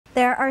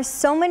There are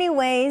so many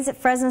ways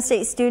Fresno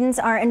State students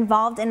are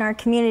involved in our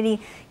community,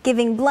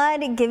 giving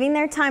blood, giving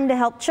their time to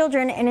help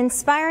children, and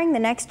inspiring the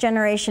next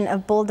generation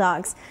of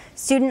Bulldogs.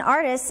 Student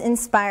artists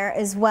inspire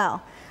as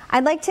well.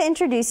 I'd like to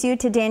introduce you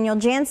to Daniel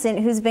Jansen,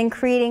 who's been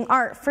creating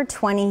art for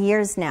 20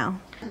 years now.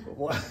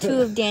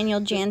 Two of Daniel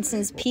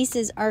Jansen's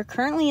pieces are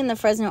currently in the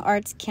Fresno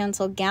Arts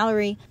Council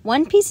gallery.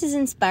 One piece is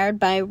inspired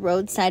by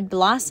roadside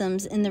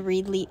blossoms in the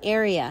Reedley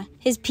area.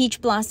 His peach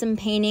blossom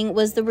painting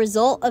was the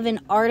result of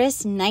an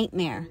artist's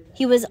nightmare.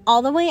 He was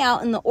all the way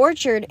out in the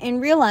orchard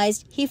and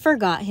realized he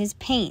forgot his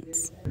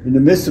paints. In the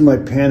midst of my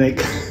panic,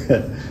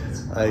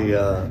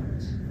 I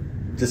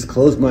just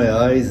closed my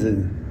eyes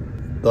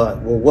and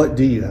thought, well, what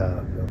do you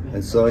have?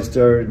 And so I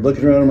started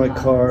looking around in my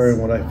car, and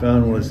what I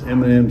found was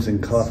M&Ms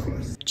and coffee.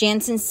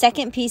 Jansen's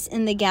second piece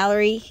in the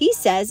gallery, he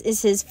says,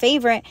 is his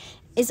favorite,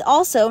 is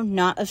also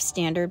not of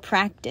standard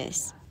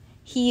practice.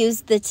 He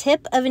used the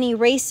tip of an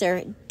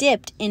eraser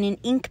dipped in an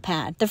ink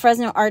pad. The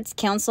Fresno Arts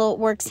Council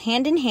works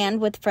hand in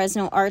hand with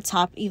Fresno Arts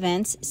Hop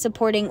events,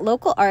 supporting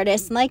local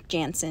artists like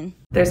Jansen.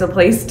 There's a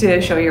place to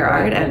show your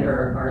art and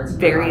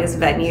various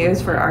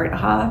venues for Art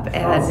Hop,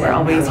 and we're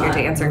always here to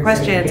answer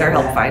questions or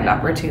help find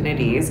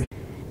opportunities.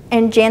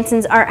 And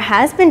Jansen's art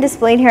has been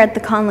displayed here at the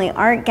Conley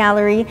Art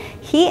Gallery.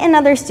 He and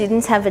other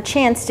students have a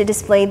chance to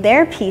display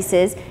their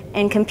pieces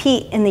and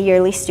compete in the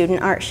yearly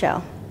student art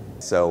show.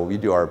 So we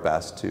do our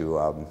best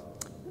to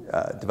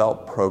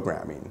develop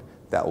programming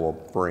that will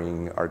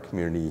bring our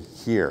community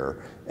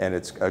here, and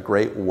it's a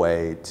great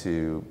way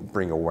to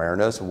bring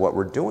awareness of what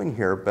we're doing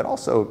here, but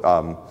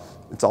also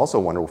it's also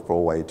a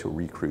wonderful way to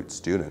recruit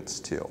students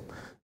too.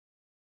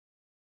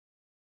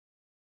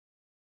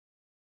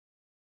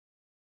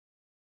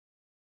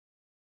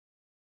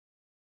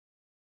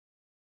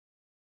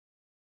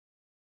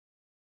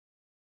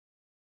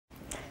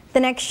 The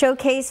next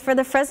showcase for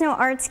the Fresno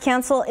Arts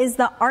Council is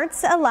the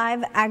Arts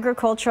Alive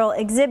Agricultural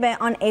Exhibit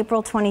on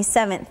April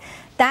 27th.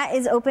 That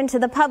is open to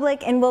the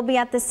public and will be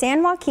at the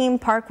San Joaquin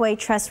Parkway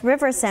Trust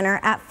River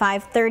Center at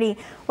 5:30,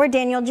 where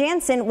Daniel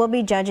Jansen will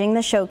be judging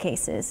the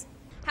showcases.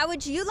 How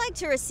would you like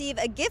to receive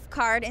a gift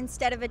card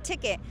instead of a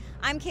ticket?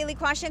 I'm Kaylie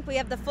Quaschnick. We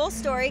have the full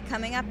story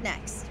coming up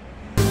next.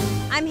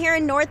 I'm here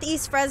in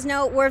Northeast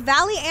Fresno, where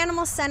Valley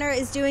Animal Center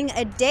is doing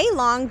a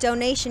day-long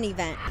donation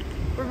event.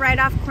 We're right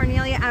off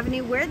Cornelia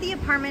Avenue, where the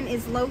apartment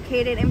is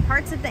located, and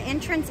parts of the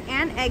entrance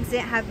and exit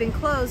have been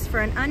closed for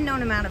an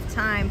unknown amount of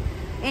time.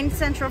 In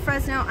Central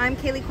Fresno, I'm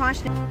Kaylie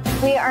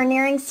Quaschnick. We are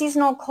nearing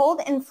seasonal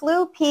cold and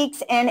flu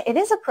peaks, and it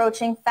is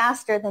approaching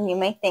faster than you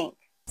may think.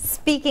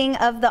 Speaking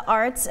of the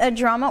arts, a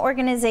drama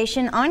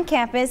organization on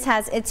campus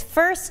has its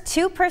first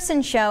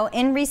two-person show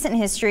in recent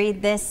history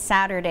this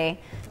Saturday.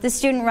 The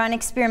student-run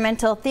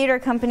experimental theater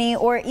company,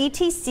 or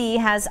ETC,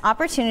 has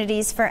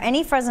opportunities for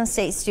any Fresno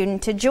State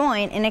student to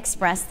join and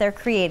express their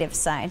creative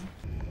side.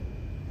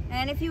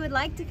 And if you would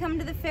like to come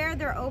to the fair,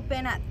 they're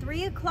open at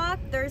 3 o'clock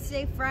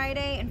Thursday,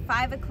 Friday, and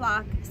 5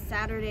 o'clock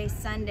Saturday,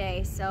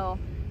 Sunday. So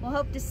we'll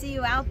hope to see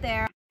you out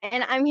there.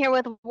 And I'm here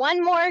with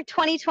one more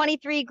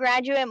 2023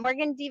 graduate,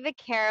 Morgan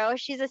DeVacaro.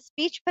 She's a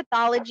speech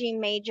pathology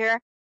major.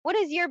 What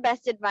is your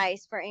best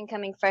advice for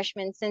incoming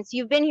freshmen since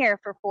you've been here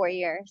for 4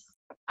 years?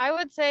 I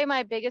would say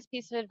my biggest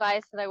piece of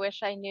advice that I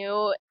wish I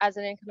knew as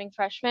an incoming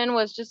freshman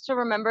was just to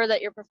remember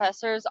that your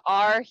professors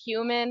are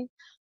human.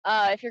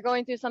 If you're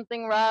going through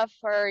something rough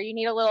or you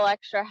need a little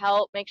extra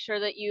help, make sure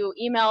that you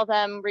email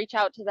them, reach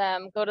out to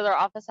them, go to their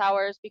office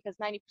hours, because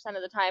 90%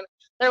 of the time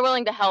they're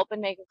willing to help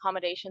and make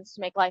accommodations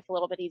to make life a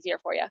little bit easier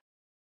for you.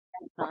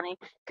 Definitely.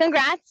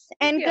 Congrats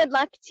and good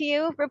luck to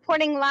you.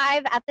 Reporting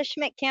live at the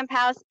Schmidt Camp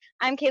House,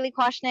 I'm Kaylie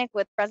Quaschnick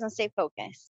with Fresno State Focus.